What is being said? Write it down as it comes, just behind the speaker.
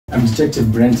I'm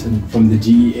Detective Brenton from the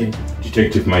DEA.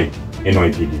 Detective Mike,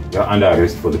 NYPD. You're under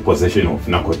arrest for the possession of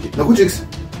narcotics. Narcotics?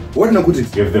 What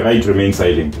narcotics? You have the right to remain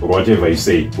silent, or whatever you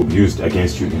say will be used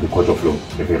against you in the court of law.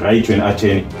 You have a right to an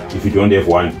attorney. If you don't have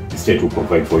one, the state will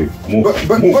provide for you. Move.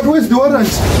 But where's the warrant?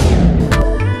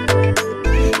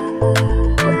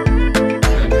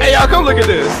 Hey, y'all, come look at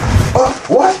this.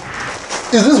 What?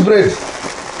 Is this bread?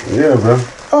 Yeah, bro.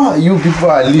 Oh, you people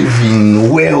are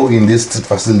living well in this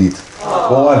facility.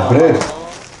 For what, bread?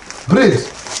 Bread?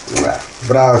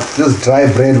 Bro, just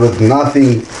dry bread with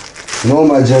nothing. No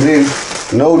margarine,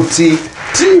 no tea.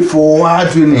 Tea for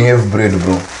what when you have bread,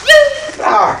 bro?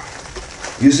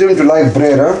 You seem to like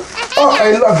bread, huh? Oh,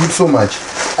 I love it so much.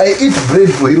 I eat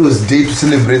bread for Heroes Day to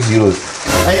celebrate heroes.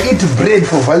 I eat bread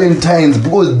for Valentine's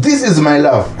because this is my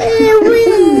love.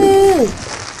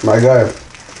 My guy,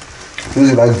 if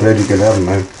you like bread, you can have it,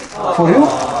 man. For you?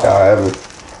 Yeah, I have it.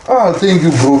 Ah, thank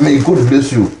you, bro. May God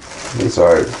bless you. It's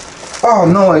alright. Oh,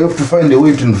 now I have to find a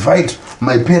way to invite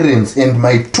my parents and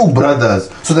my 2 brothers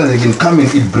so that they can come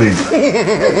and eat bread.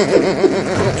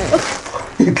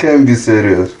 You can't be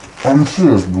serious. I'm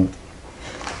serious, bro.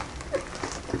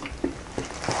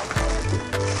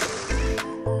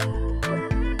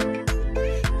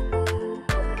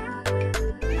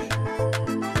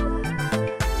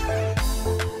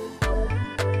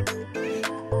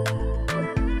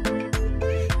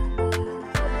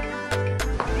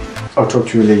 I'll talk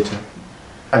to you later.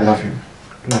 I love you.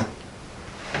 No.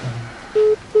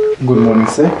 Good morning,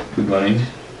 sir. Good morning.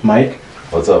 Mike.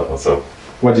 What's up? What's up?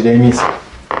 What did I miss?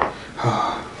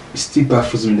 It still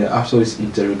baffles me that after his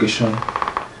interrogation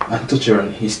and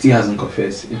torturing, he still hasn't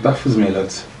confessed. It baffles me a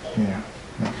lot. Yeah.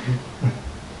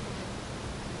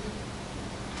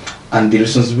 And the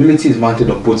responsibility is mounted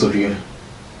on both of you.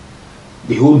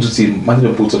 The whole duty is mounted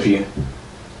on both of you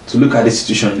to look at the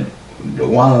situation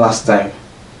one last time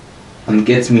and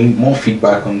get me more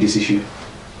feedback on this issue.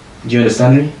 Do you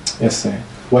understand me? Yes, sir.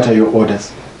 What are your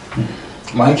orders?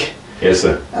 Mike? Yes,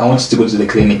 sir. I want you to go to the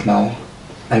clinic now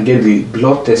and get the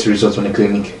blood test results from the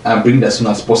clinic and bring it as soon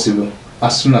as possible.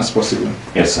 As soon as possible.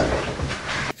 Yes, sir.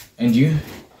 And you?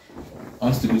 I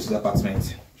want you to go to the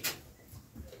apartment.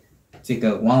 Take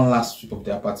one last sweep of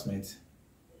the apartment.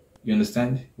 You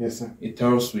understand? Yes, sir. A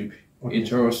thorough sweep. Okay. A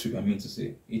thorough sweep, I mean to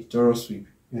say. A thorough sweep.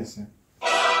 Yes, sir.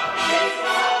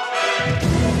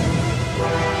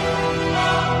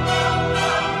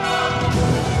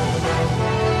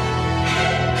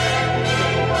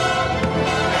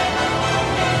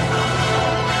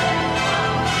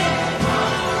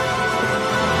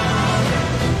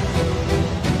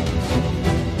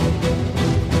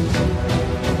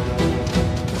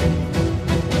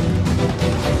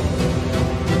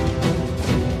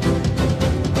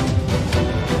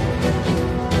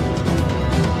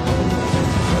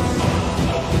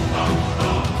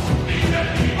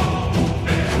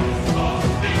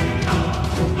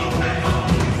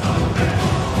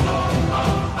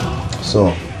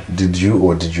 So, did you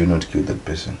or did you not kill that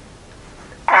person?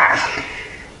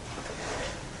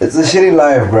 It's a shitty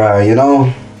life, bro, you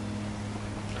know?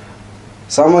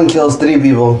 Someone kills 3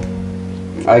 people.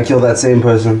 I kill that same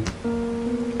person.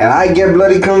 And I get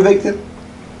bloody convicted?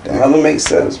 That doesn't make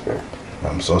sense, bro.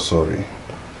 I'm so sorry.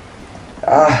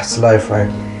 It's life, right?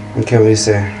 What can we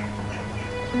say?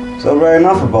 So, bro,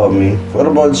 enough about me. What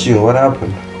about you? What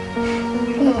happened?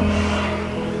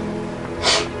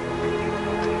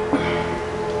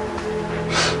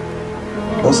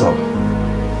 What's up?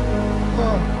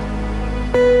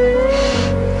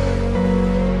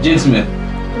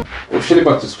 Gentlemen, officially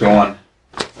back to square one.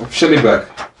 Officially back.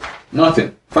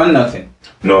 Nothing. Find nothing.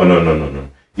 No.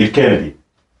 It can be.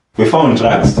 We found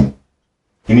drugs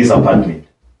in his apartment.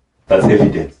 That's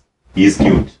evidence. He is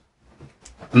guilty.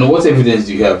 And what evidence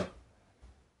do you have?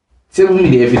 Tell me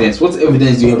the evidence. What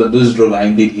evidence do you have that those drugs are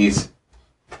indeed his?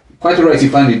 Quite right, you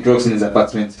find the drugs in his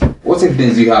apartment. What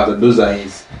evidence do you have that those are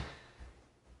his?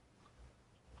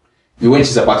 You went to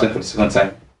his apartment for the second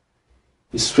time.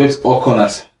 You swept all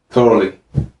corners thoroughly.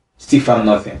 Still found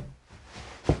nothing.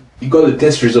 You got the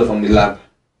test result from the lab.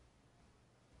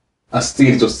 And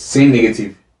still it was same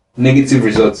negative. Negative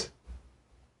result.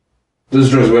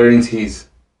 Those drugs weren't his.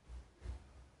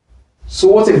 So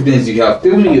what evidence do you have?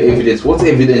 Tell me your evidence. What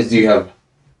evidence do you have?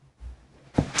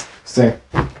 Sir,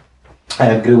 I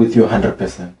agree with you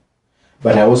 100%.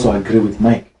 But I also agree with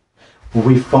Mike.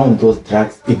 We found those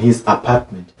drugs in his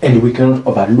apartment and we cannot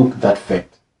overlook that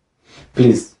fact.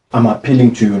 Please, I'm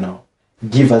appealing to you now.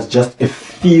 Give us just a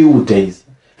few days.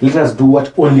 Let us do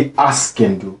what only us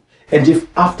can do. And if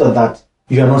after that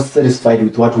you are not satisfied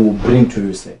with what we will bring to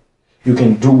you, sir, you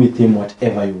can do with him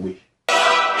whatever you wish.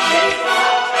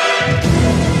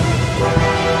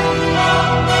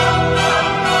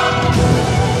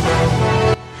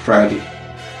 Friday.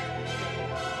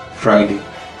 Friday.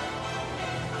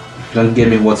 If you don't get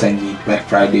me what I need by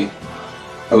Friday,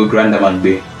 I will grant the man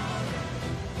bail.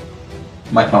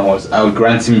 Mark my words, I will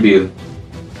grant him bail.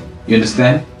 You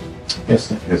understand? Yes,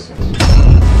 sir. Yes, sir.